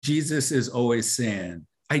Jesus is always saying,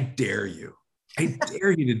 I dare you. I dare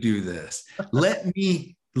you to do this. Let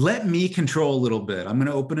me control a little bit. I'm going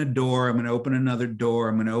to open a door. I'm going to open another door.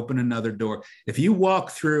 I'm going to open another door. If you walk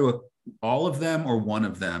through all of them or one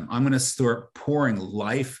of them, I'm going to start pouring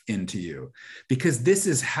life into you, because this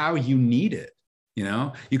is how you need it.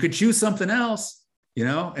 You could choose something else,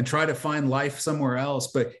 and try to find life somewhere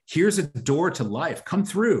else. But here's a door to life. Come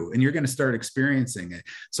through and you're going to start experiencing it.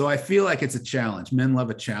 So I feel like it's a challenge. Men love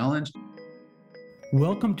a challenge.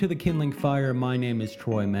 Welcome to the Kindling Fire. My name is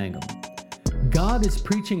Troy Mangum. God is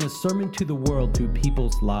preaching a sermon to the world through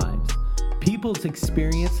people's lives. People's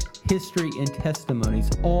experience, history, and testimonies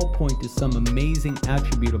all point to some amazing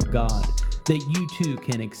attribute of God that you too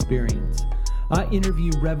can experience. I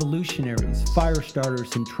interview revolutionaries, fire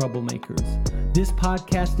starters, and troublemakers. This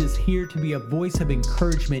podcast is here to be a voice of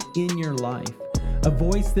encouragement in your life. A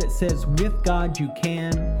voice that says, with God you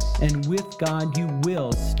can, and with God you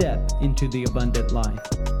will step into the abundant life.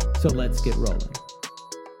 So let's get rolling.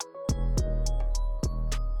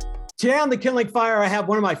 Today on the Kindling Fire, I have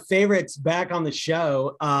one of my favorites back on the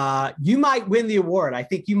show. You might win the award. I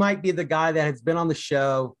think you might be the guy that has been on the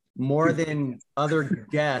show more than other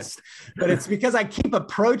guests, but it's because I keep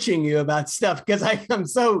approaching you about stuff because I'm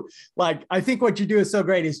so I think what you do is so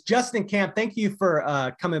great. Is Justin Camp. Thank you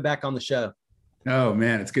for coming back on the show. Oh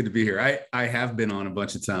man, it's good to be here. I have been on a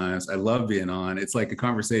bunch of times. I love being on. It's like a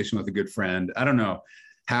conversation with a good friend. I don't know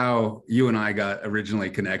how you and I got originally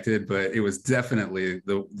connected, but it was definitely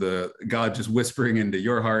the God just whispering into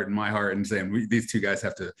your heart and my heart and saying, these two guys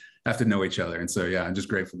have to know each other. And so, yeah, I'm just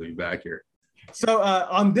grateful to be back here. So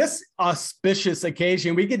on this auspicious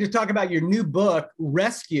occasion, we get to talk about your new book,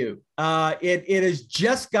 Rescue. It has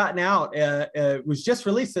just gotten out. It was just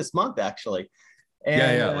released this month, actually.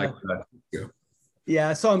 And,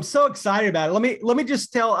 yeah, so I'm so excited about it. Let me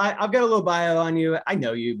just tell. I've got a little bio on you. I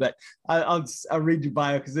know you, but I'll read your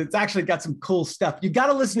bio because it's actually got some cool stuff. You got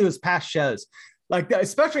to listen to his past shows,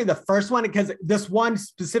 especially the first one, because this one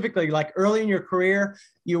specifically, early in your career,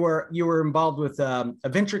 you were involved with a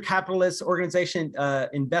venture capitalist organization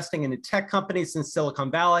investing in tech companies in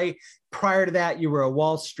Silicon Valley. Prior to that, you were a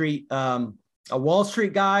Wall Street guy,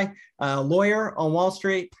 a lawyer on Wall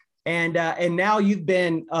Street. And now you've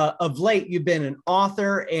been of late, you've been an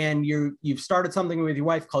author, and you've started something with your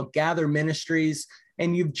wife called Gather Ministries,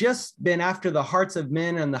 and you've just been after the hearts of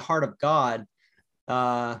men and the heart of God.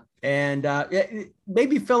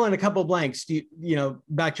 Maybe fill in a couple of blanks,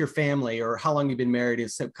 about your family or how long you've been married,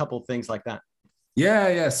 is a couple of things like that.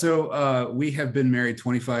 Yeah. So we have been married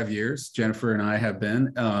 25 years. Jennifer and I have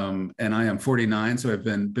been, and I am 49, so I've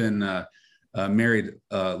been married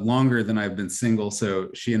longer than I've been single. So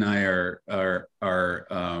she and I are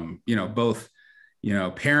both,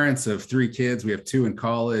 parents of 3 kids. We have 2 in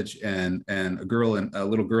college and a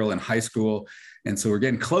little girl in high school. And so we're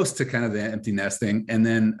getting close to kind of the empty nesting. And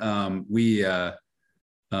then we run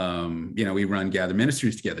Gather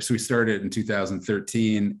Ministries together. So we started in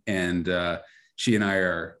 2013, and she and I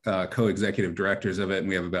are co-executive directors of it. And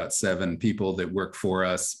we have about 7 people that work for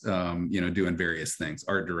us, doing various things,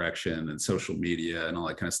 art direction and social media and all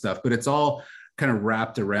that kind of stuff. But it's all kind of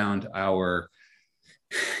wrapped around our,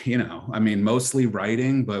 mostly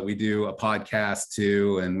writing, but we do a podcast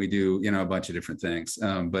too. And we do, a bunch of different things.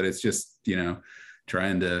 But it's just,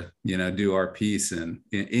 trying to, do our piece and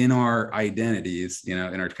in our identities, in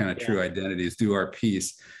our kind of true identities, do our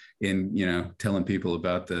piece in, telling people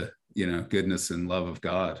about the, goodness and love of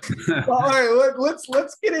God. Well, all right,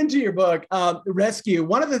 let's get into your book, Rescue.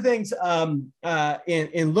 One of the things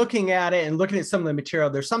in looking at it and looking at some of the material,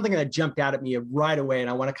 there's something that jumped out at me right away, and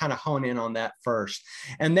I want to kind of hone in on that first.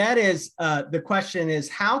 And that is, the question is,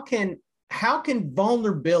 how can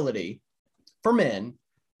vulnerability for men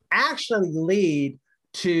actually lead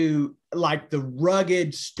to the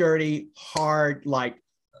rugged, sturdy, hard,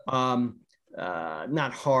 not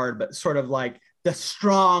hard, but sort of the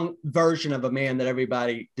strong version of a man that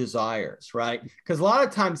everybody desires, right? Because a lot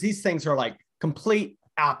of times these things are complete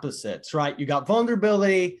opposites, right? You got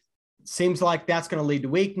vulnerability, seems like that's going to lead to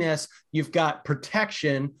weakness. You've got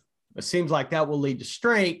protection, it seems like that will lead to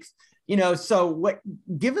strength. So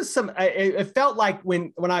give us some, it felt like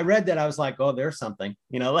when I read that, I was like, oh, there's something,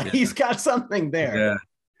 he's got something there. Yeah.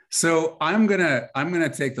 So I'm going to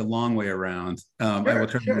take the long way around. I will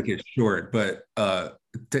try to make it short, but I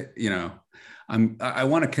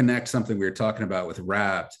want to connect something we were talking about with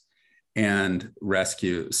Wrapped and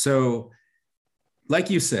Rescue. So like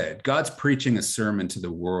you said, God's preaching a sermon to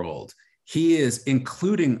the world. He is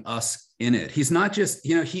including us in it. He's not just,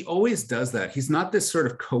 he always does that. He's not this sort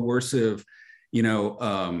of coercive,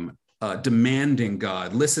 demanding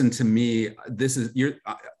God, listen to me.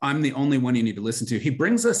 I'm the only one you need to listen to. He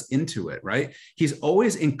brings us into it, right? He's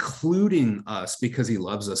always including us because he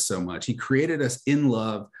loves us so much. He created us in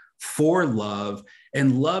love, for love,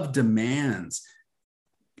 and love demands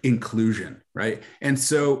inclusion, right? And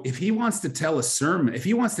so if he wants to tell a sermon, if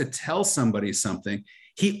he wants to tell somebody something,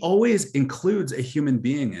 he always includes a human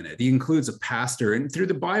being in it. He includes a pastor, and through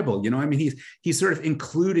the Bible, I mean, he's sort of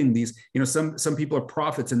including these, some people are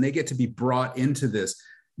prophets and they get to be brought into this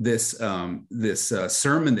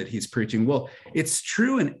sermon that he's preaching. Well, it's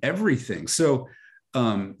true in everything. So,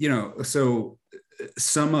 so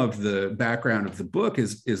some of the background of the book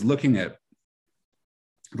is looking at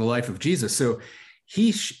the life of Jesus. So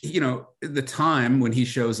the time when he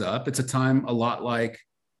shows up, it's a time a lot like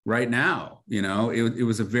right now. It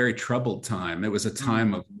was a very troubled time. It was a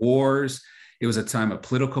time of wars. It was a time of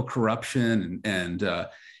political corruption and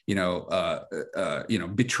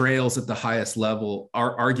betrayals at the highest level,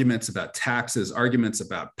 arguments about taxes, arguments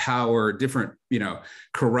about power, different,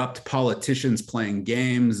 corrupt politicians playing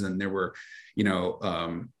games. And there were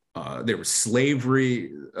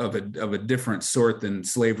slavery of a different sort than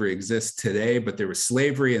slavery exists today, but there was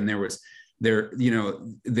slavery, and there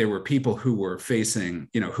were people who were facing,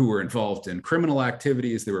 who were involved in criminal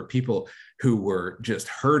activities. There were people who were just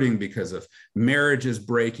hurting because of marriages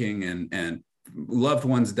breaking and loved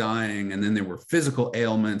ones dying. And then there were physical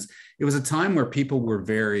ailments. It was a time where people were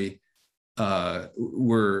very,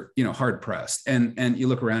 hard pressed. And you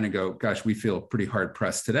look around and go, gosh, we feel pretty hard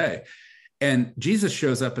pressed today. And Jesus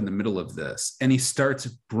shows up in the middle of this, and he starts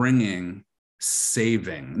bringing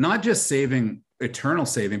saving, not just saving, eternal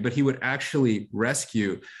saving, but he would actually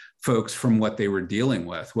rescue folks from what they were dealing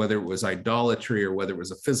with, whether it was idolatry or whether it was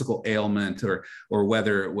a physical ailment or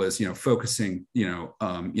whether it was, focusing, your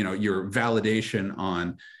validation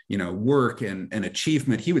on, work and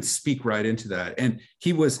achievement. He would speak right into that. And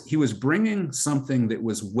he was bringing something that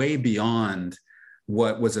was way beyond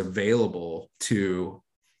what was available to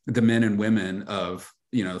the men and women of,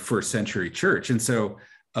 first century church. And so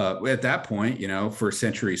at that point, first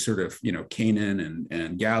century sort of, Canaan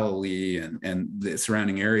and Galilee and the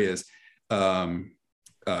surrounding areas and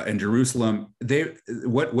Jerusalem,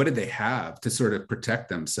 what did they have to sort of protect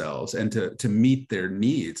themselves and to meet their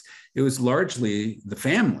needs? It was largely the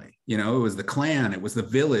family, it was the clan, it was the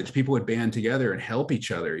village. People would band together and help each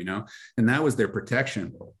other, and that was their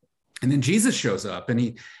protection. And then Jesus shows up and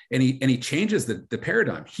he changes the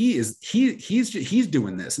paradigm. He's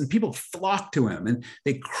doing this, and people flock to him and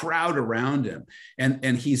they crowd around him.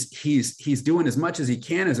 And he's doing as much as he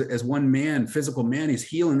can as one man, physical man. He's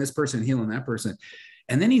healing this person, healing that person.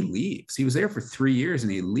 And then he leaves. He was there for 3 years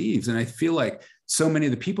and he leaves. And I feel like so many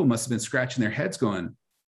of the people must have been scratching their heads going,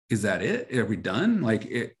 is that it? Are we done?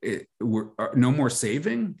 Like we're no more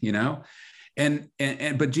saving,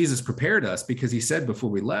 but Jesus prepared us, because he said before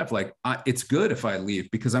we left, like, it's good if I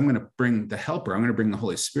leave, because I'm going to bring the helper. I'm going to bring the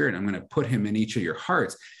Holy Spirit. I'm going to put him in each of your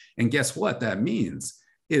hearts. And guess what that means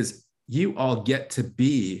is you all get to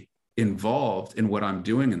be involved in what I'm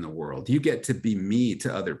doing in the world. You get to be me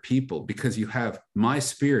to other people because you have my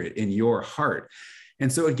spirit in your heart.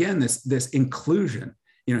 And so again, this inclusion,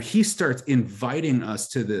 he starts inviting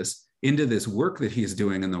us into this work that he's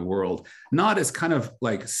doing in the world, not as kind of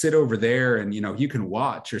like sit over there and, you can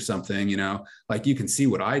watch or something, like you can see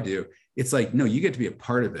what I do. It's like, no, you get to be a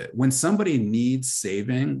part of it. When somebody needs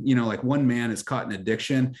saving, like one man is caught in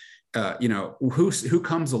addiction, who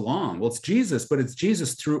comes along? Well, it's Jesus, but it's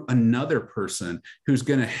Jesus through another person who's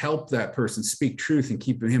going to help that person speak truth and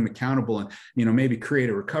keep him accountable, and, maybe create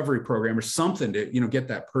a recovery program or something to, get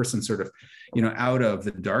that person sort of, out of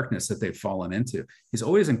the darkness that they've fallen into. He's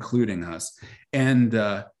always including us. And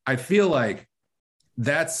I feel like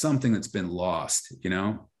that's something that's been lost,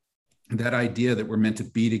 that idea that we're meant to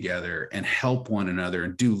be together and help one another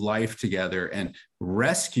and do life together and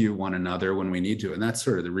rescue one another when we need to. And that's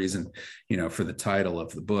sort of the reason, for the title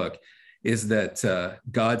of the book, is that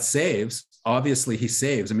God saves. Obviously he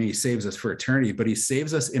saves. I mean, he saves us for eternity, but he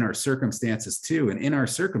saves us in our circumstances too. And in our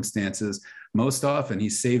circumstances, most often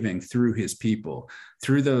he's saving through his people,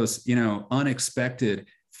 through those, unexpected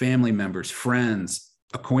family members, friends,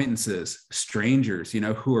 acquaintances, strangers,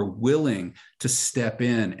 who are willing to step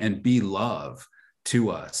in and be love to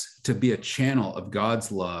us, to be a channel of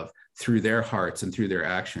God's love through their hearts and through their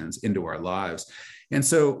actions into our lives. And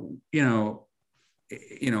so, in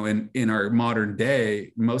our modern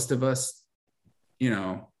day, most of us,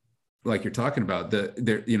 like you're talking about,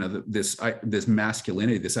 this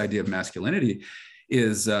masculinity, this idea of masculinity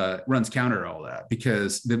is runs counter to all that,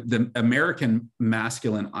 because the American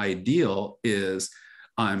masculine ideal is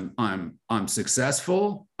I'm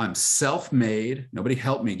successful. I'm self-made. Nobody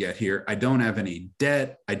helped me get here. I don't have any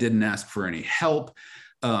debt. I didn't ask for any help.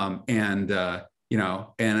 I'm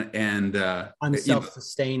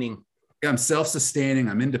self-sustaining. I'm self-sustaining.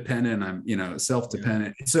 I'm independent. I'm,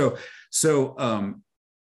 self-dependent. Yeah. So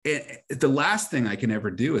the last thing I can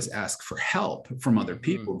ever do is ask for help from other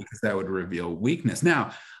people, because that would reveal weakness.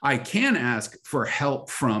 Now, I can ask for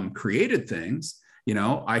help from created things.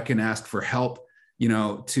 I can ask for help,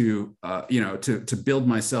 to build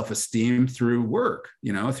my self-esteem through work,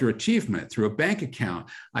 through achievement, through a bank account.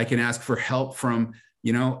 I can ask for help from,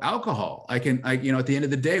 alcohol. I at the end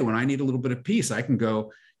of the day, when I need a little bit of peace, I can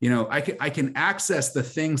go, I can access the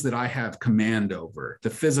things that I have command over, the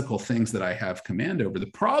physical things that I have command over. The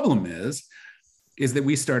problem is that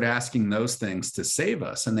we start asking those things to save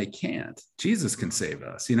us, and they can't. Jesus can save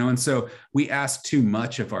us, and so we ask too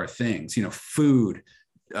much of our things, food,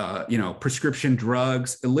 prescription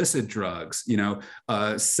drugs, illicit drugs,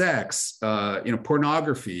 sex,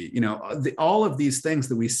 pornography, all of these things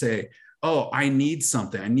that we say, oh, I need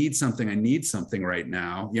something right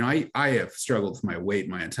now. I have struggled with my weight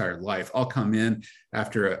my entire life. I'll come in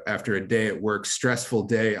after a day at work, stressful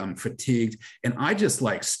day, I'm fatigued, and I just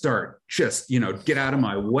start get out of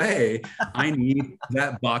my way. I need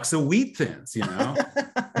that box of wheat thins,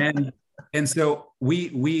 and so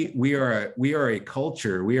we are a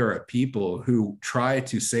culture, we are a people who try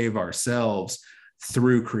to save ourselves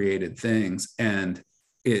through created things, and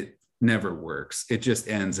it never works. It just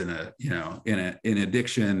ends in in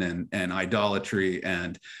addiction and idolatry,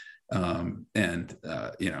 and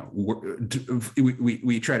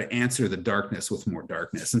we try to answer the darkness with more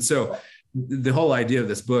darkness. And so the whole idea of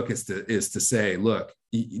this book is to say, look,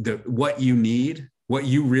 what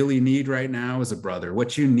you really need right now is a brother.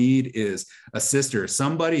 What you need is a sister,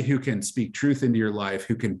 somebody who can speak truth into your life,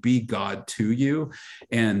 who can be God to you.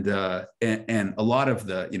 And a lot of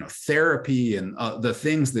the, therapy and the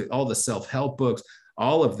things that all the self-help books,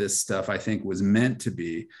 all of this stuff, I think was meant to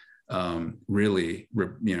be really,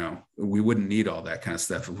 we wouldn't need all that kind of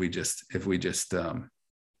stuff if we just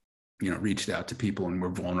reached out to people and were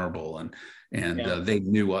vulnerable and they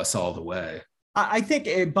knew us all the way. I think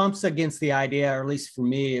it bumps against the idea, or at least for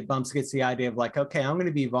me, it bumps against the idea of okay, I'm going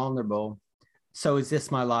to be vulnerable. So is this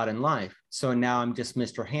my lot in life? So now I'm just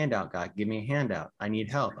Mr. Handout guy. Give me a handout. I need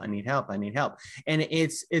help. I need help. I need help. And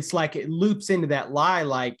it's like it loops into that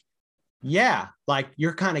lie,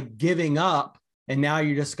 you're kind of giving up, and now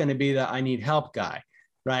you're just going to be the I need help guy,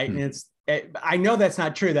 right? Mm-hmm. And I know that's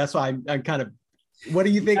not true. That's why I'm kind of. What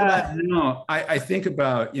do you think about? No, I think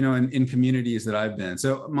about, in communities that I've been.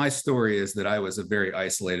 So my story is that I was a very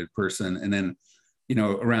isolated person. And then,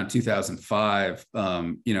 around 2005,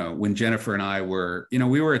 when Jennifer and I were,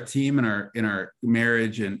 we were a team in our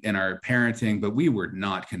marriage and our parenting, but we were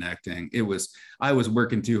not connecting. I was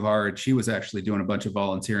working too hard. She was actually doing a bunch of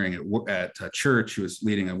volunteering at church. She was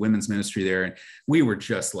leading a women's ministry there. And we were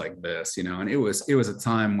just like this, and it was a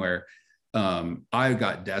time where I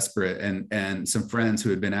got desperate, and some friends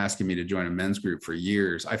who had been asking me to join a men's group for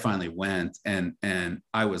years, I finally went, and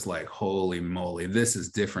I was like, holy moly, this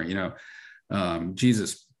is different.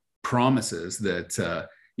 Jesus promises that,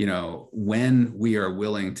 when we are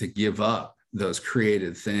willing to give up those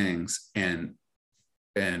created things and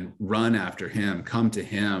run after him, come to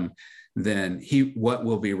him, then what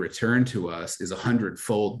will be returned to us is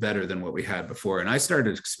 100-fold better than what we had before. And I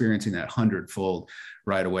started experiencing that 100-fold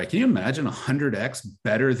right away. Can you imagine 100x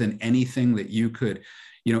better than anything that you could,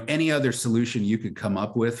 any other solution you could come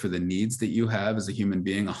up with for the needs that you have as a human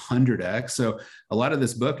being? 100x. So a lot of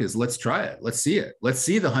this book is, let's try it. Let's see it. Let's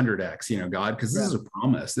see the 100x, God, because this is a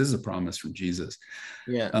promise. This is a promise from Jesus.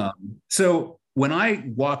 Yeah. So when I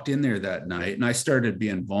walked in there that night and I started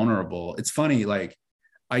being vulnerable, it's funny,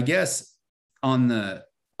 I guess on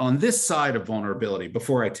this side of vulnerability,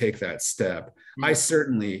 before I take that step, I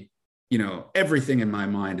certainly, everything in my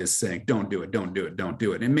mind is saying, don't do it, don't do it, don't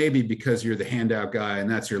do it. And maybe because you're the handout guy and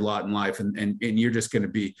that's your lot in life, and you're just going to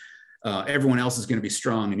be, everyone else is going to be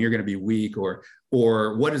strong and you're going to be weak, or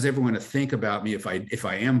what is everyone to think about me if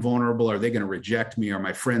I am vulnerable? Are they going to reject me? Are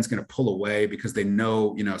my friends going to pull away because they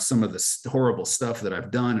know, some of the horrible stuff that I've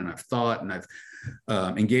done and I've thought and I've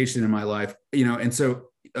engaged in my life, and so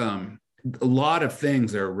a lot of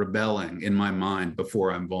things are rebelling in my mind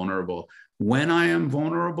before I'm vulnerable. When I am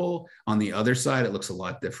vulnerable, on the other side, it looks a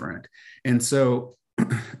lot different. And so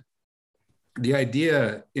the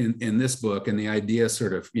idea in this book, and the idea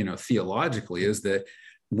sort of, theologically, is that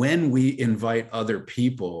when we invite other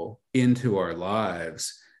people into our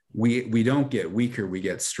lives, we don't get weaker, we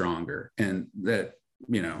get stronger. And that,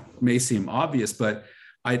 may seem obvious, but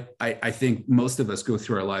I think most of us go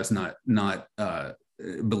through our lives not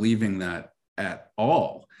believing that at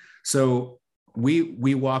all. So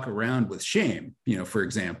we walk around with shame, for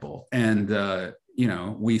example, and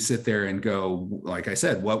we sit there and go, like I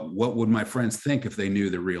said, what would my friends think if they knew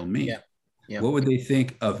the real me? Yeah. Yeah. What would they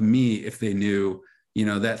think of me if they knew,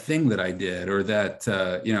 that thing that I did, or that,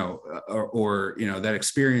 or that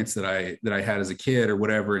experience that I had as a kid or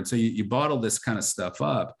whatever. And so you bottle this kind of stuff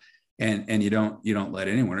up, and you don't let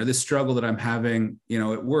anyone, or this struggle that I'm having,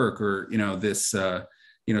 at work, or, this,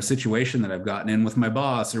 situation that I've gotten in with my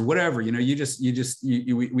boss or whatever,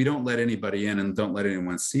 we don't let anybody in, and don't let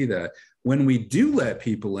anyone see that. When we do let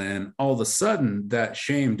people in, all of a sudden that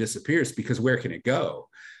shame disappears, because where can it go?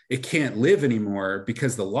 It can't live anymore,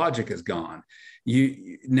 because the logic is gone.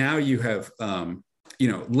 You have,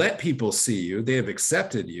 let people see you. They have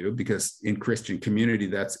accepted you, because in Christian community,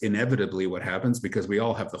 that's inevitably what happens, because we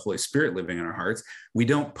all have the Holy Spirit living in our hearts. We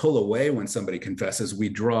don't pull away when somebody confesses, we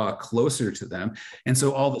draw closer to them. And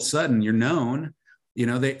so all of a sudden you're known,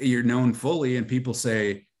 you're known fully, and people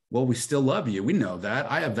say, well, we still love you. We know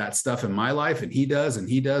that. I have that stuff in my life, and he does,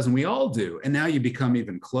 and we all do. And now you become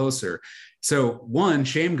even closer. So one,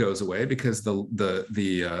 shame goes away, because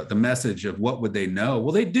the message of what would they know?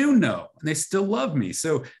 Well, they do know, and they still love me.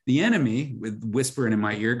 So the enemy with whispering in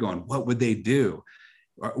my ear going, what would they do?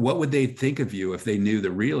 Or what would they think of you if they knew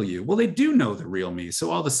the real you? Well, they do know the real me.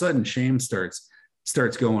 So all of a sudden shame starts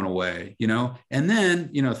going away, and then,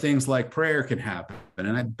 things like prayer can happen.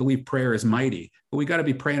 And I believe prayer is mighty, but we got to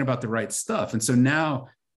be praying about the right stuff. And so now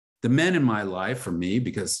the men in my life, for me,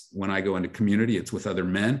 because when I go into community, it's with other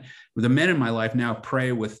men, the men in my life now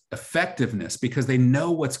pray with effectiveness, because they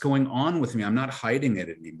know what's going on with me. I'm not hiding it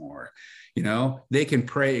anymore. They can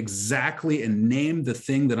pray exactly and name the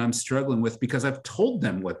thing that I'm struggling with, because I've told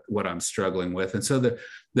them what I'm struggling with. And so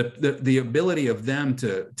the ability of them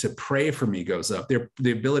to pray for me goes up.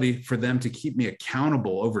 The ability for them to keep me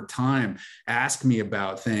accountable over time, ask me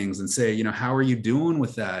about things and say, how are you doing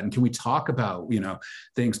with that? And can we talk about,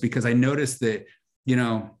 things? Because I noticed that,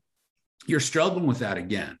 you're struggling with that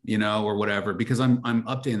again, or whatever, because I'm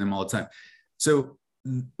updating them all the time. So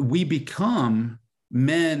we become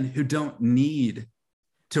men who don't need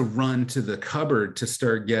to run to the cupboard to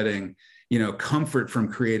start getting, comfort from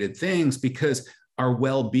created things, because our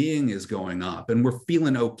well-being is going up and we're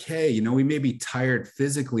feeling okay. We may be tired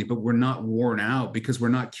physically, but we're not worn out, because we're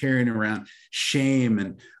not carrying around shame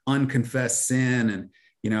and unconfessed sin, and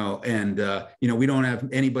we don't have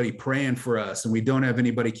anybody praying for us, and we don't have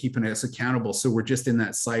anybody keeping us accountable. So we're just in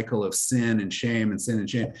that cycle of sin and shame and sin and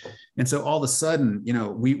shame. And so all of a sudden,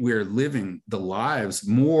 we're living the lives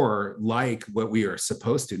more like what we are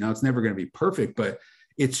supposed to. Now, it's never going to be perfect, but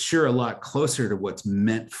it's sure a lot closer to what's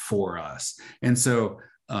meant for us. And so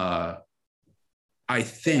I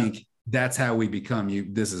think that's how we become I told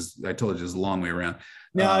you, this is a long way around.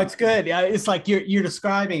 No, it's good. It's like you're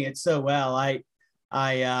describing it so well.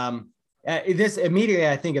 This immediately,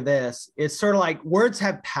 I think of this. It's sort of like words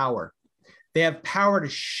have power. They have power to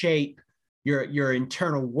shape your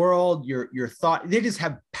internal world, your thought. They just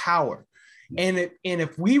have power. And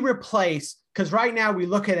if we replace, because right now we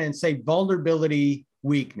look at it and say vulnerability,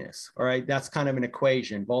 weakness. All right, that's kind of an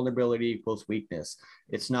equation. Vulnerability equals weakness.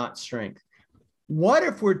 It's not strength. What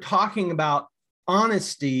if we're talking about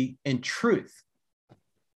honesty and truth?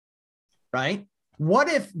 Right? What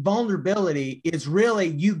if vulnerability is really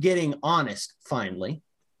you getting honest finally?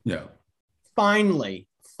 Yeah. Finally,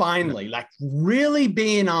 like really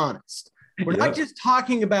being honest. We're not just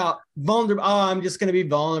talking about vulnerable. Oh, I'm just going to be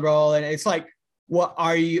vulnerable. And it's like,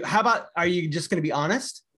 are you just going to be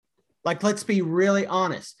honest? Like, let's be really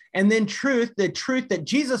honest. And then truth, the truth that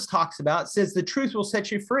Jesus talks about says the truth will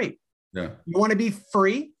set you free. Yeah. You want to be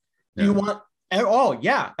free? Yeah. You want, oh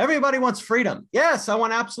yeah, everybody wants freedom. Yes, I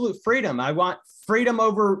want absolute freedom. I want freedom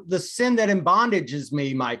over the sin that embandages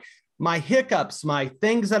me, my hiccups, my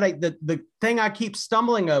things that the thing I keep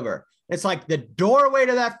stumbling over. It's like the doorway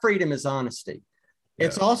to that freedom is honesty. Yeah.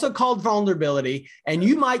 It's also called vulnerability, and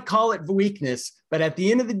you might call it weakness, but at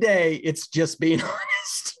the end of the day, it's just being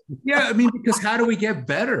honest. Yeah, I mean, because how do we get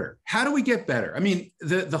better? How do we get better? I mean,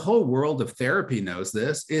 the whole world of therapy knows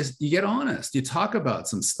this, is you get honest, you talk about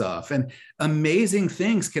some stuff, and amazing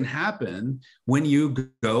things can happen when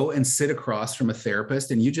you go and sit across from a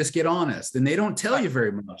therapist and you just get honest, and they don't tell you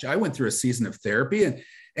very much. I went through a season of therapy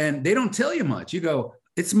and they don't tell you much. You go,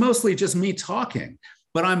 it's mostly just me talking,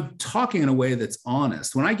 but I'm talking in a way that's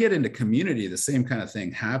honest. When I get into community, the same kind of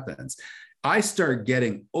thing happens. I start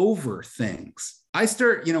getting over things. I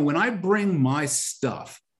start, when I bring my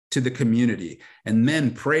stuff to the community, and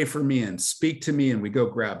men pray for me and speak to me, and we go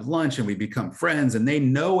grab lunch and we become friends, and they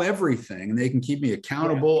know everything, and they can keep me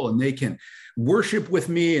accountable, and they can worship with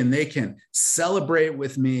me, and they can celebrate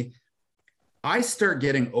with me. I start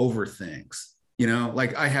getting over things.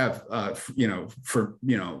 Like I have, for,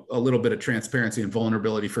 a little bit of transparency and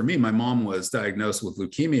vulnerability for me. My mom was diagnosed with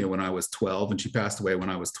leukemia when I was 12, and she passed away when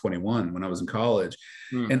I was 21, when I was in college.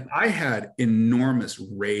 And I had enormous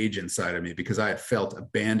rage inside of me because I had felt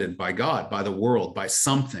abandoned by God, by the world, by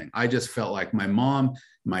something. I just felt like my mom,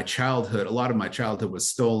 my childhood, a lot of my childhood was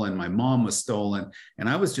stolen. My mom was stolen. And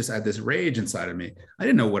I was just had this rage inside of me. I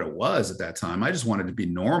didn't know what it was at that time. I just wanted to be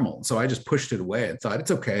normal. So I just pushed it away and thought,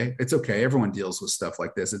 it's okay. It's okay. Everyone deals with stuff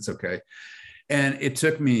like this. It's okay. And it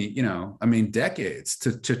took me, decades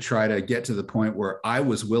to try to get to the point where I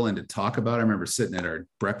was willing to talk about it. I remember sitting at our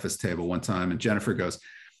breakfast table one time, and Jennifer goes,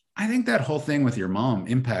 I think that whole thing with your mom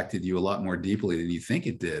impacted you a lot more deeply than you think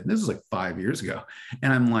it did. And this was like 5 years ago.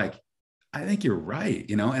 And I'm like, I think you're right,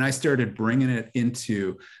 and I started bringing it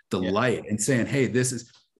into the light and saying, hey, this is,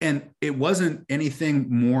 and it wasn't anything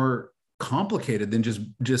more complicated than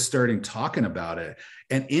just starting talking about it.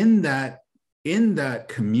 And in that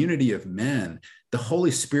community of men, the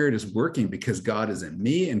Holy Spirit is working because God is in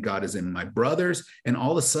me and God is in my brothers. And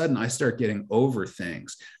all of a sudden I start getting over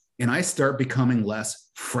things and I start becoming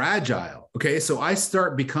less fragile. Okay. So I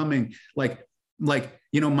start becoming like, my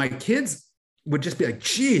kids would just be like,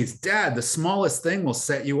 geez, Dad, the smallest thing will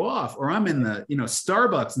set you off. Or I'm in the,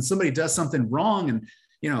 Starbucks and somebody does something wrong. And,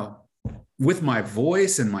 with my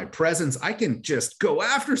voice and my presence, I can just go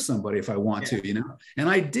after somebody if I want to, and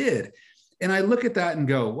I did. And I look at that and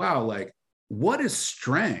go, wow, like what is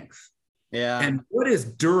strength? Yeah. And what is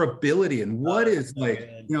durability? And what is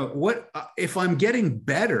what if I'm getting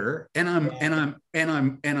better and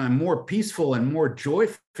I'm more peaceful and more joy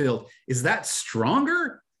filled, is that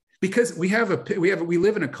stronger? Because we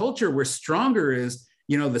live in a culture where stronger is,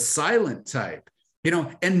 the silent type,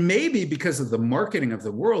 and maybe because of the marketing of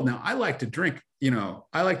the world. Now I like to drink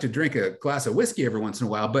a glass of whiskey every once in a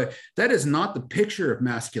while, but that is not the picture of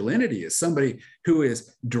masculinity as somebody who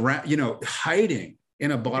is, hiding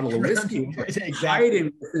in a bottle of whiskey,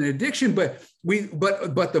 hiding an addiction. But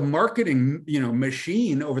the marketing,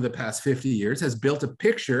 machine over the past 50 years has built a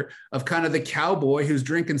picture of kind of the cowboy who's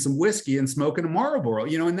drinking some whiskey and smoking a Marlboro,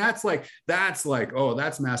 and that's like, oh,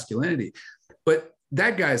 that's masculinity. But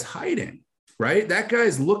that guy's hiding, right? That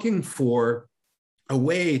guy's looking for a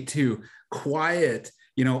way to quiet,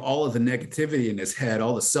 all of the negativity in his head,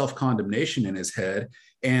 all the self-condemnation in his head,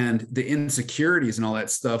 and the insecurities and all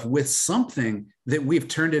that stuff with something that we've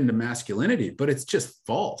turned into masculinity, but it's just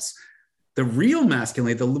false. The real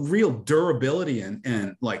masculinity, the real durability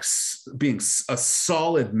and like being a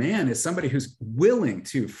solid man is somebody who's willing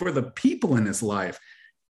to, for the people in his life,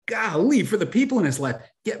 for the people in his life,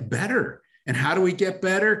 get better. And how do we get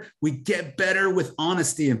better? We get better with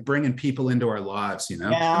honesty and bringing people into our lives,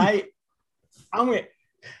 Yeah,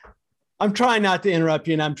 I'm trying not to interrupt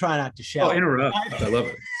you, and I'm trying not to shout. Oh, interrupt. I love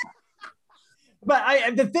it.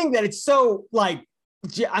 But the thing that it's so like,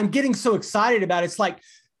 I'm getting so excited about, it's like,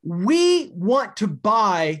 we want to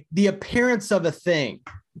buy the appearance of a thing.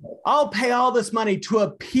 I'll pay all this money to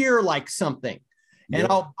appear like something. And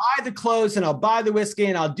I'll buy the clothes and I'll buy the whiskey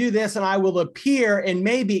and I'll do this and I will appear, and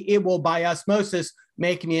maybe it will by osmosis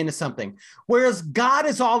make me into something. Whereas God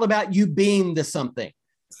is all about you being the something.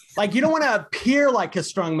 Like, you don't want to appear like a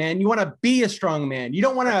strong man. You want to be a strong man. You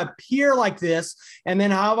don't want to appear like this and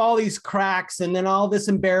then have all these cracks and then all this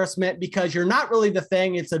embarrassment because you're not really the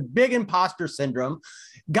thing. It's a big imposter syndrome.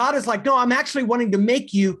 God is like, no, I'm actually wanting to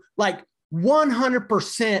make you like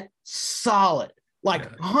 100% solid,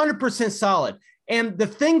 like 100% solid. And the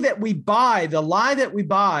thing that we buy, the lie that we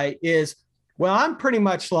buy is, well, I'm pretty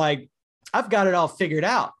much like, I've got it all figured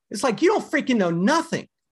out. It's like, you don't freaking know nothing.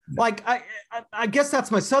 Like, I guess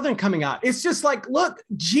that's my Southern coming out. It's just like, look,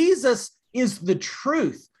 Jesus is the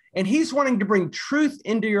truth, and he's wanting to bring truth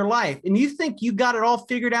into your life. And you think you got it all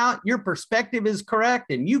figured out. Your perspective is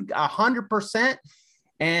correct, and you 100%.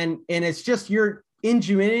 And it's just your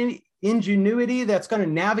ingenuity that's going to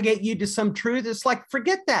navigate you to some truth. It's like,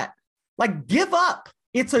 forget that. Like, give up.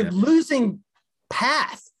 It's a losing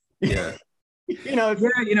path. Yeah.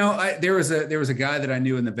 There was a guy that I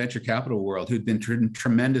knew in the venture capital world who'd been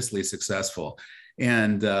tremendously successful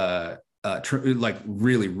and like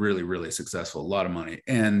really, really, really successful, a lot of money,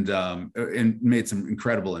 and made some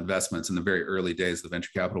incredible investments in the very early days of the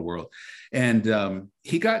venture capital world. And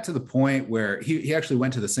he got to the point where he actually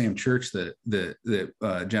went to the same church that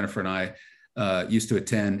Jennifer and I used to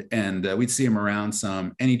attend, and we'd see him around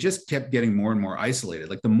some, and he just kept getting more and more isolated.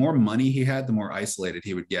 Like the more money he had, the more isolated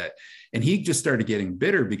he would get. And he just started getting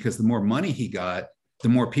bitter because the more money he got, the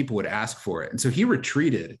more people would ask for it. And so he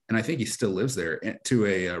retreated, and I think he still lives there, to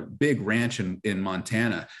a big ranch in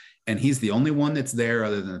Montana. And he's the only one that's there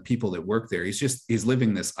other than the people that work there. He's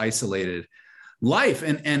living this isolated life,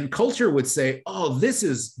 and culture would say, oh, this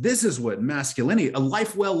is what masculinity, a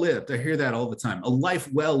life well lived. I hear that all the time, a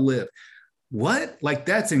life well lived. What? Like,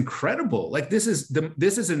 that's incredible. Like, this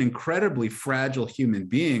is an incredibly fragile human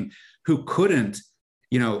being who couldn't,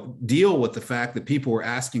 deal with the fact that people were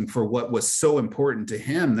asking for what was so important to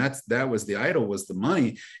him. That was the idol, was the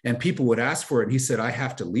money, and people would ask for it. And he said, I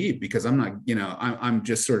have to leave because I'm not, I'm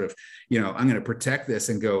just sort of, I'm going to protect this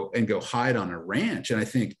and go hide on a ranch. And I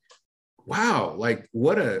think, wow, like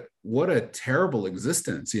what a terrible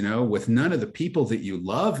existence, with none of the people that you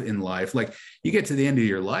love in life. Like, you get to the end of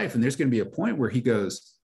your life and there's going to be a point where he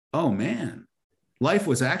goes, oh man, life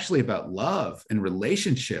was actually about love and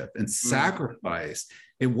relationship and sacrifice.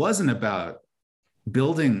 It wasn't about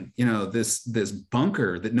building, this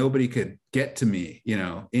bunker that nobody could get to me,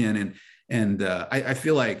 in. And I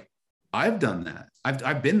feel like I've done that.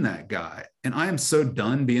 I've been that guy, and I am so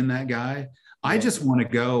done being that guy. I just want to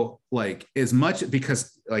go, like, as much,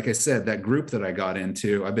 because like I said, that group that I got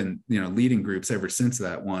into, I've been, leading groups ever since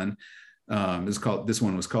that one. This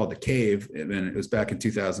one was called The Cave, and it was back in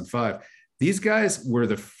 2005. These guys were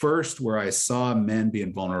the first where I saw men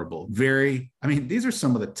being vulnerable. These are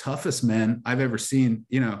some of the toughest men I've ever seen,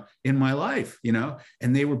 in my life,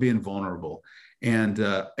 and they were being vulnerable. And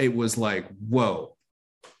it was like, whoa,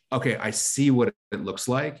 okay, I see what it looks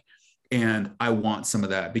like. And I want some of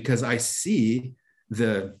that, because I see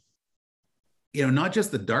the, not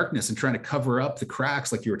just the darkness and trying to cover up the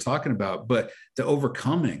cracks like you were talking about, but the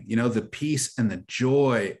overcoming, the peace and the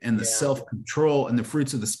joy and the self-control and the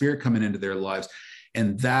fruits of the Spirit coming into their lives.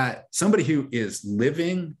 And that somebody who is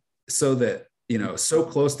living so that, so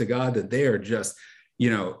close to God that they are just,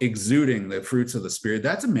 exuding the fruits of the Spirit,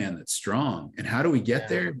 that's a man that's strong. And how do we get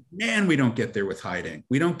there? Man, we don't get there with hiding.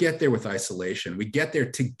 We don't get there with isolation. We get there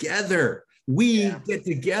together. We get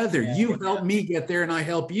together. You help me get there and I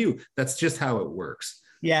help you. That's just how it works.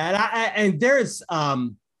 Yeah. And there's,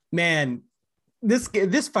 man,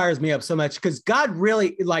 this fires me up so much, because God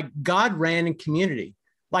ran in community.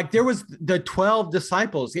 Like, there was the 12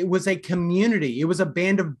 disciples. It was a community. It was a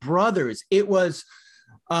band of brothers. It was,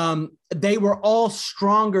 they were all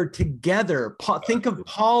stronger together. Think of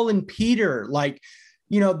Paul and Peter,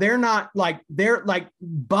 they're not like, they're like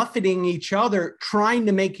buffeting each other, trying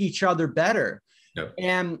to make each other better. Yep.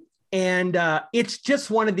 And it's just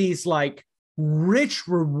one of these like rich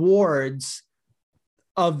rewards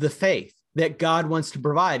of the faith that God wants to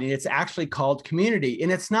provide. And it's actually called community. And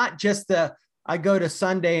it's not just I go to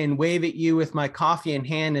Sunday and wave at you with my coffee in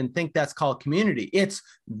hand and think that's called community. It's,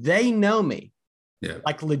 they know me. Yeah.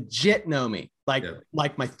 Like legit know me, like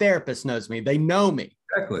my therapist knows me. They know me.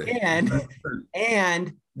 Exactly.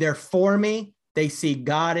 And they're for me. They see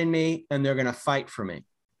God in me, and they're going to fight for me.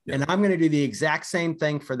 Yeah. And I'm going to do the exact same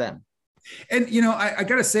thing for them. And, I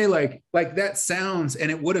got to say, like that sounds,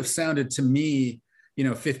 and it would have sounded to me,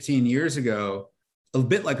 15 years ago, a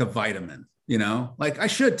bit like a vitamin. Like, I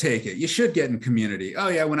should take it. You should get in community. Oh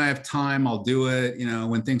yeah, when I have time, I'll do it.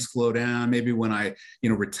 When things slow down, maybe when I,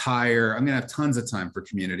 retire, I'm going to have tons of time for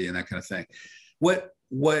community and that kind of thing.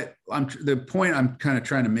 The point I'm kind of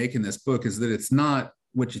trying to make in this book is that it's not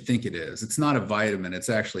what you think it is. It's not a vitamin. It's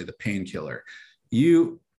actually the painkiller.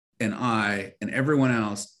 You and I and everyone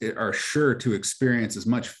else are sure to experience as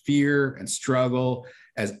much fear and struggle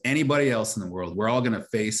as anybody else in the world. We're all going to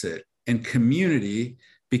face it. And community,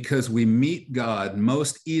 because we meet God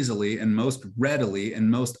most easily and most readily and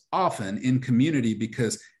most often in community,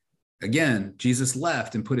 because again, Jesus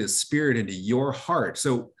left and put his Spirit into your heart.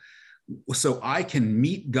 So I can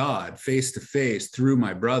meet God face to face through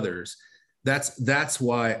my brothers. That's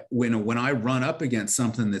why when I run up against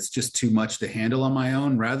something that's just too much to handle on my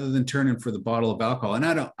own, rather than turning for the bottle of alcohol, and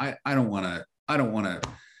I don't want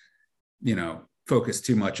to, focus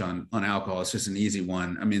too much on alcohol. It's just an easy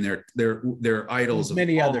one. I mean, they're idols. There's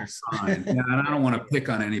many others. And I don't want to pick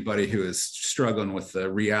on anybody who is struggling with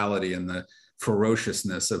the reality and the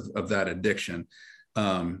ferociousness of that addiction.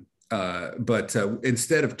 But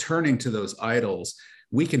instead of turning to those idols,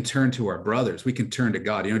 we can turn to our brothers. We can turn to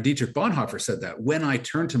God. Dietrich Bonhoeffer said that, when I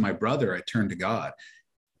turn to my brother, I turn to God.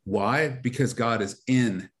 Why? Because God is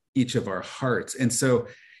in each of our hearts. And so,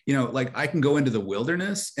 like, I can go into the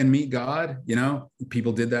wilderness and meet God.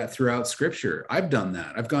 People did that throughout Scripture. I've done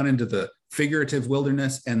that. I've gone into the figurative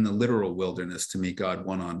wilderness and the literal wilderness to meet God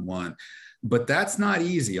one-on-one. but that's not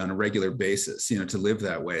easy on a regular basis, to live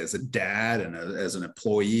that way as a dad and as an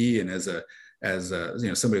employee and as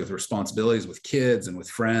somebody with responsibilities with kids and with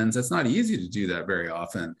friends. That's not easy to do that very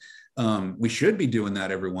often. We should be doing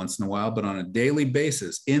that every once in a while, but on a daily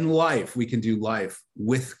basis in life, we can do life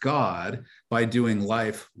with God by doing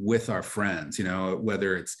life with our friends,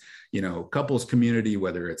 whether it's, couples community,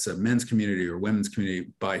 whether it's a men's community or women's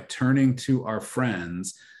community, by turning to our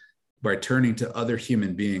friends, by turning to other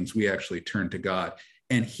human beings, we actually turn to God.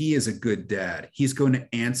 And he is a good dad. He's going to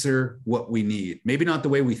answer what we need. Maybe not the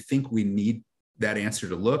way we think we need that answer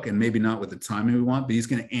to look, and maybe not with the timing we want, but he's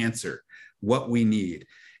going to answer what we need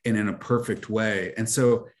and in a perfect way. And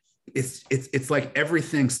so it's like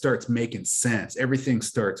everything starts making sense. Everything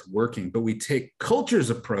starts working, but we take culture's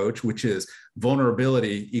approach, which is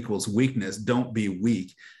vulnerability equals weakness. Don't be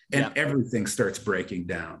weak. And everything starts breaking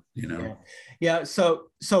down, Yeah. So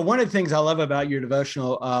one of the things I love about your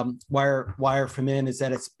devotional, Wire for Men, is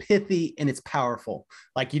that it's pithy and it's powerful.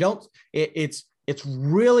 Like it's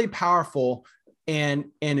really powerful and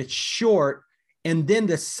it's short. And then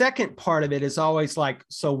the second part of it is always like,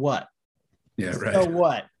 so what? Yeah, right. So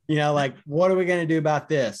what? Like, what are we going to do about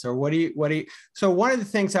this? Or what do you? So one of the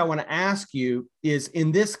things I want to ask you is,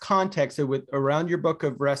 in this context around your book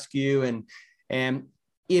of rescue, and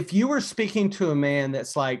if you were speaking to a man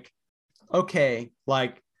that's like, okay,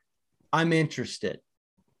 like, I'm interested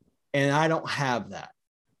and I don't have that,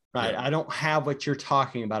 right? Yeah. I don't have what you're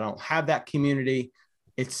talking about. I don't have that community.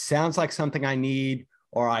 It sounds like something I need,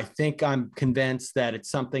 or I think I'm convinced that it's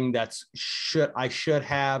something I should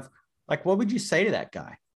have. Like, what would you say to that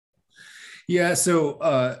guy? Yeah.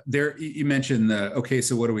 So there, you mentioned the, okay,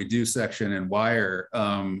 so what do we do section in Wire?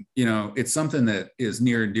 It's something that is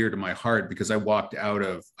near and dear to my heart, because I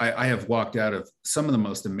have walked out of some of the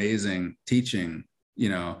most amazing teaching.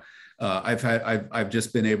 I've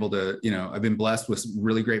just been able to, I've been blessed with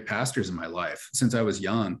really great pastors in my life since I was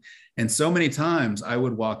young. And so many times I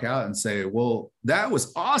would walk out and say, well, that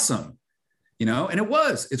was awesome. And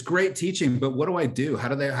it's great teaching, but what do I do? How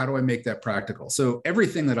do I make that practical? So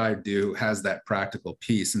everything that I do has that practical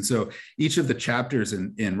piece. And so each of the chapters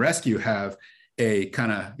in Rescue have a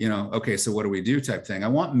kind of, okay, so what do we do type thing. I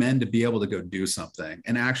want men to be able to go do something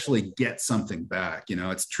and actually get something back.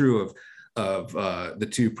 It's true of the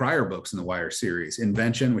two prior books in the Wire series.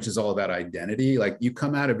 Invention, which is all about identity. Like, you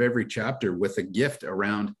come out of every chapter with a gift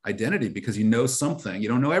around identity, because you know something. You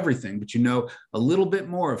don't know everything, but you know a little bit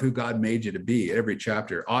more of who God made you to be. Every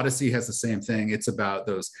chapter. Odyssey has the same thing. It's about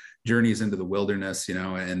those journeys into the wilderness,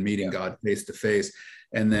 and meeting God face to face.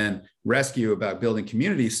 And then Rescue, about building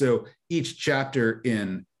community. So each chapter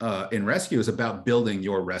in Rescue is about building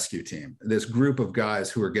your rescue team, this group of guys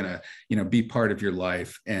who are going to, be part of your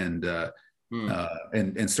life and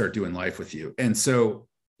start doing life with you. And so,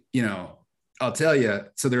 I'll tell you,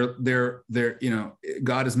 so they're,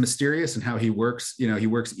 God is mysterious in how he works, he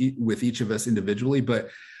works with each of us individually, but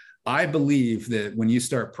I believe that when you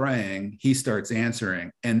start praying, he starts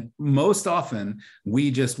answering. And most often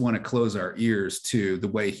we just want to close our ears to the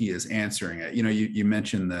way he is answering it. You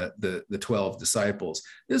mentioned the 12 disciples.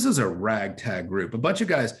 This is a ragtag group, a bunch of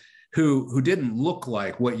guys who didn't look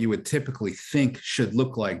like what you would typically think should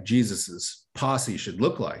look like Jesus's posse should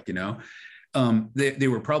look like, They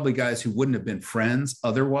were probably guys who wouldn't have been friends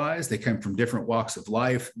otherwise. They came from different walks of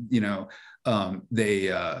life. They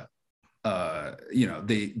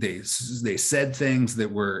said things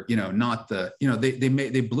that were, not the,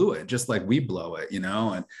 they blew it just like we blow it,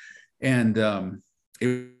 and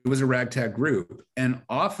it was a ragtag group. And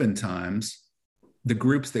oftentimes the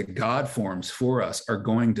groups that God forms for us are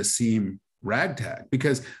going to seem ragtag,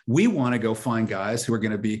 because we want to go find guys who are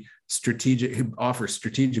going to be strategic, who offer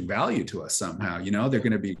strategic value to us somehow. They're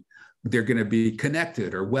going to be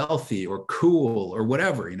connected or wealthy or cool or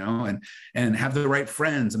whatever, and have the right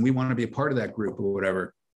friends. And we want to be a part of that group or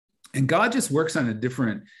whatever. And God just works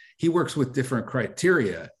he works with different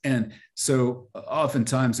criteria. And so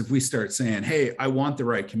oftentimes if we start saying, hey, I want the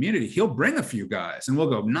right community, he'll bring a few guys and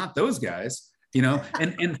we'll go, not those guys.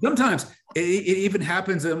 And sometimes it even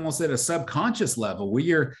happens almost at a subconscious level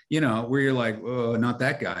where you're like, oh, not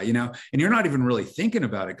that guy, and you're not even really thinking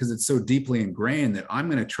about it because it's so deeply ingrained that I'm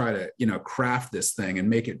going to try to, craft this thing and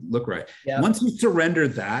make it look right. Yeah. Once you surrender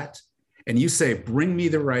that and you say, bring me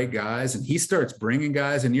the right guys, and he starts bringing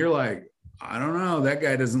guys and you're like, I don't know, that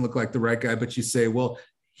guy doesn't look like the right guy, but you say, well,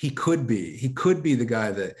 he could be the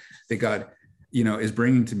guy that God is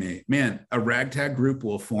bringing to me. Man, a ragtag group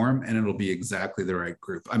will form and it'll be exactly the right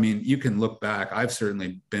group. I mean, you can look back. I've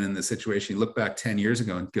certainly been in this situation. You look back 10 years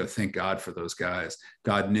ago and go, thank God for those guys.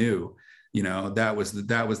 God knew that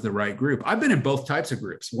was the right group. I've been in both types of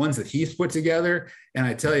groups, ones that he's put together. And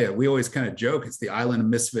I tell you, we always kind of joke, it's the island of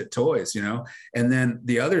misfit toys, and then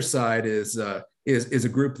the other side is a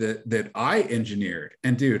group that I engineered.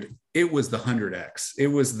 And dude, it was the 100X. It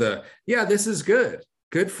was this is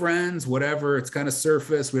good friends, whatever. It's kind of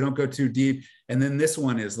surface. We don't go too deep. And then this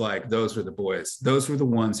one is like, those were the boys. Those were the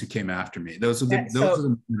ones who came after me. Those are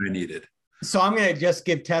the men I needed. So I'm going to just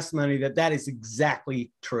give testimony that is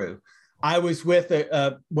exactly true. I was with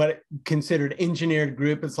what considered engineered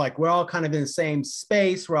group. It's like, we're all kind of in the same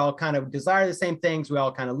space. We're all kind of desire the same things. We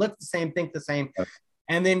all kind of look the same, think the same.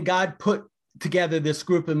 And then God put together this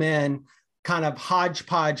group of men, kind of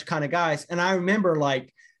hodgepodge kind of guys. And I remember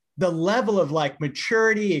like the level of like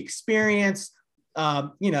maturity, experience,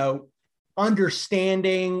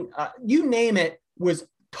 understanding, you name it, was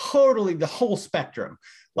totally the whole spectrum.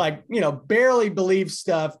 Like, barely believe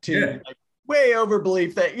stuff to like way over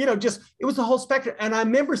belief that, just, it was the whole spectrum. And I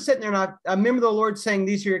remember sitting there and I remember the Lord saying,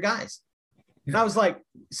 these are your guys. And I was like,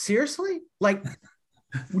 seriously? Like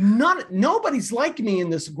nobody's like me in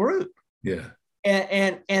this group. Yeah.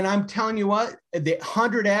 And I'm telling you what, the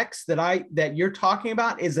 100X that you're talking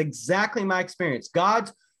about is exactly my experience.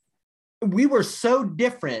 We were so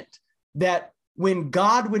different that when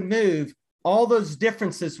God would move, all those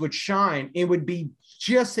differences would shine. It would be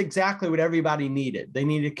just exactly what everybody needed. They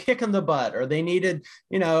needed a kick in the butt, or they needed,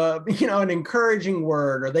 an encouraging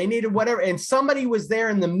word, or they needed whatever. And somebody was there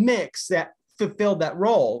in the mix that fulfilled that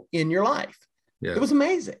role in your life. Yeah. It was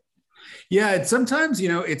amazing. Yeah. And sometimes,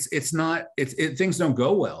 things don't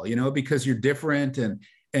go well, because you're different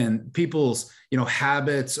and people's,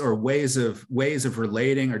 habits or ways of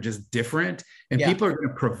relating are just different. And people are going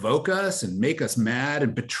to provoke us and make us mad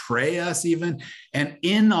and betray us even. And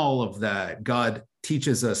in all of that, God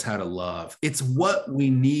teaches us how to love. It's what we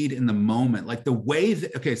need in the moment. Like the way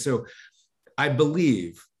that, so I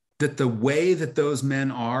believe that the way that those men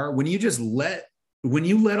are, when you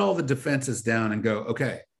let all the defenses down and go,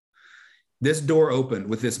 okay, this door opened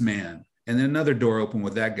with this man, and then another door opened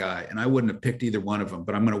with that guy, and I wouldn't have picked either one of them,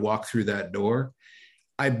 but I'm going to walk through that door.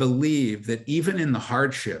 I believe that even in the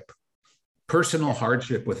hardship, personal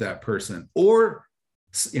hardship with that person, or,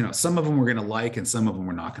 some of them we're going to like and some of them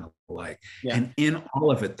we're not going to like. Yeah. And in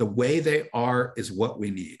all of it, the way they are is what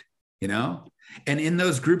we need, and in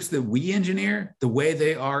those groups that we engineer, the way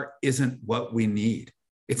they are isn't what we need.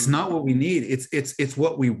 It's not what we need. It's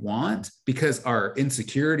what we want, because our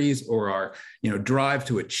insecurities or our, drive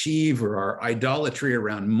to achieve, or our idolatry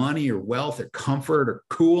around money or wealth or comfort or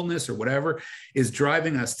coolness or whatever is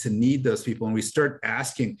driving us to need those people. And we start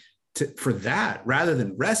asking for that rather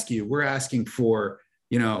than rescue. We're asking for,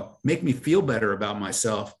 make me feel better about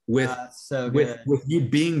myself with you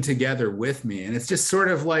being together with me. And it's just sort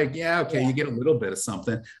of like, you get a little bit of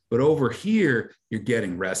something, but over here, you're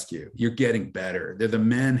getting rescue. You're getting better. They're the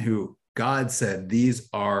men who God said, these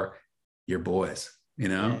are your boys,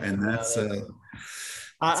 and that's,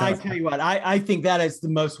 I tell you what, I think that is the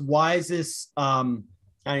most wisest,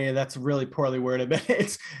 that's really poorly worded, but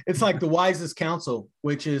it's like the wisest counsel,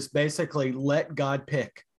 which is basically let God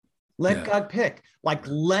pick. Let God pick, like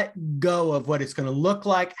let go of what it's going to look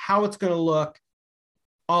like, how it's going to look,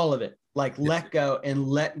 all of it. Like let go and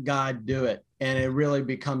let God do it. And it really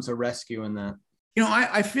becomes a rescue in that.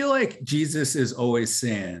 I feel like Jesus is always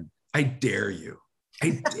saying, I dare you.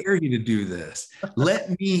 I dare you to do this.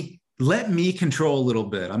 Let me control a little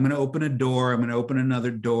bit. I'm going to open a door. I'm going to open another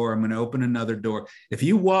door. I'm going to open another door. If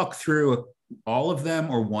you walk through all of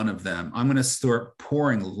them or one of them, I'm going to start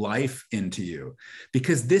pouring life into you,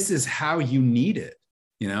 because this is how you need it.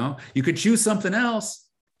 You could choose something else,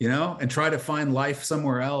 and try to find life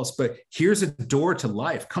somewhere else, but here's a door to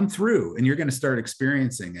life. Come through and you're going to start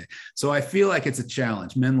experiencing it. So I feel like it's a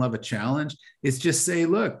challenge. Men love a challenge. It's just say,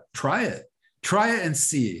 look, try it and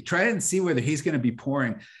see whether he's going to be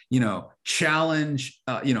pouring, challenge,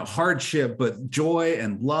 hardship, but joy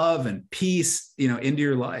and love and peace, into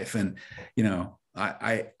your life. And,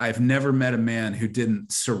 I've never met a man who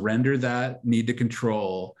didn't surrender that need to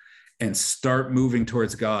control and start moving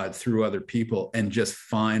towards God through other people and just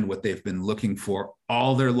find what they've been looking for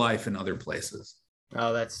all their life in other places.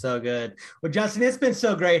 Oh, that's so good. Well, Justin, it's been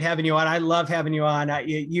so great having you on. I love having you on.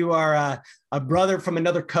 You are a brother from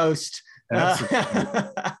another coast.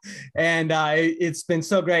 And it's been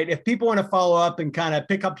so great. If people want to follow up and kind of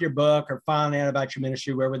pick up your book or find out about your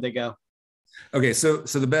ministry, where would they go? Okay. So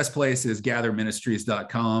the best place is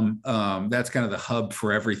gatherministries.com. That's kind of the hub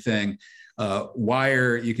for everything.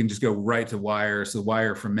 Wire, you can just go right to Wire. So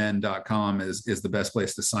wireformen.com is the best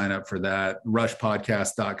place to sign up for that.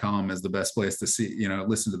 Rushpodcast.com is the best place to see,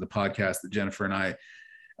 listen to the podcast that Jennifer and I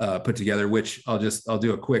put together, which I'll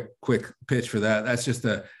do a quick pitch for that. That's just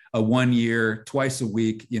a 1 year, twice a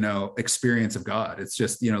week, experience of God. It's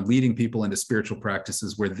just, leading people into spiritual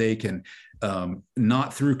practices where they can,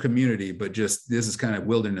 not through community, but just, this is kind of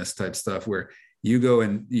wilderness type stuff where you go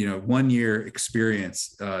and, 1 year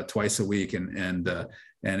experience, twice a week and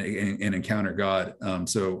encounter God.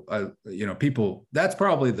 People, that's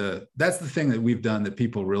the thing that we've done that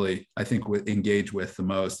people really, I think, would engage with the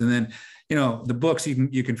most. And then, the books,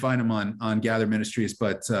 you can find them on Gather Ministries,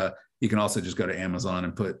 but you can also just go to Amazon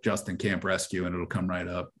and put Justin Camp Rescue and it'll come right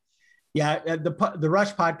up. Yeah. The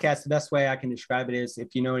Rush podcast, the best way I can describe it is,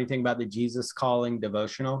 if you know anything about the Jesus Calling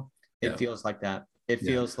devotional, it feels like that. It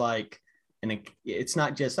feels like, it's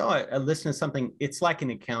not just, I listen to something. It's like an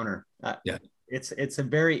encounter. It's a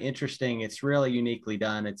very interesting, it's really uniquely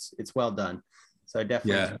done. It's well done. So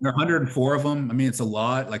definitely. Yeah. There are 104 of them. I mean, it's a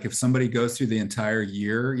lot. Like if somebody goes through the entire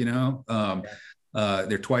year,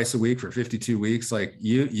 they're twice a week for 52 weeks. Like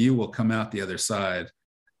you will come out the other side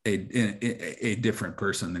a different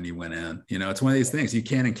person than you went in. It's one of these things. You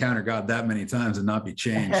can't encounter God that many times and not be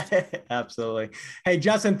changed. Absolutely. Hey,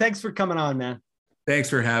 Justin, thanks for coming on, man. Thanks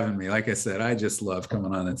for having me. Like I said, I just love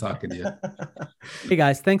coming on and talking to you. Hey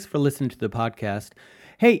guys, thanks for listening to the podcast.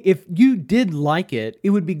 Hey, if you did like it,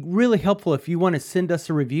 it would be really helpful if you want to send us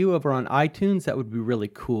a review over on iTunes. That would be really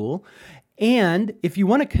cool. And if you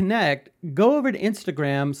want to connect, go over to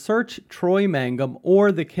Instagram, search Troy Mangum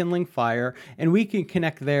or The Kindling Fire, and we can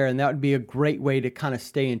connect there. And that would be a great way to kind of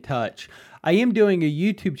stay in touch. I am doing a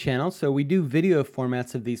YouTube channel, so we do video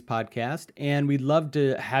formats of these podcasts, and we'd love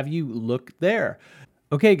to have you look there.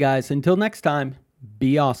 Okay, guys, until next time,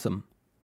 be awesome.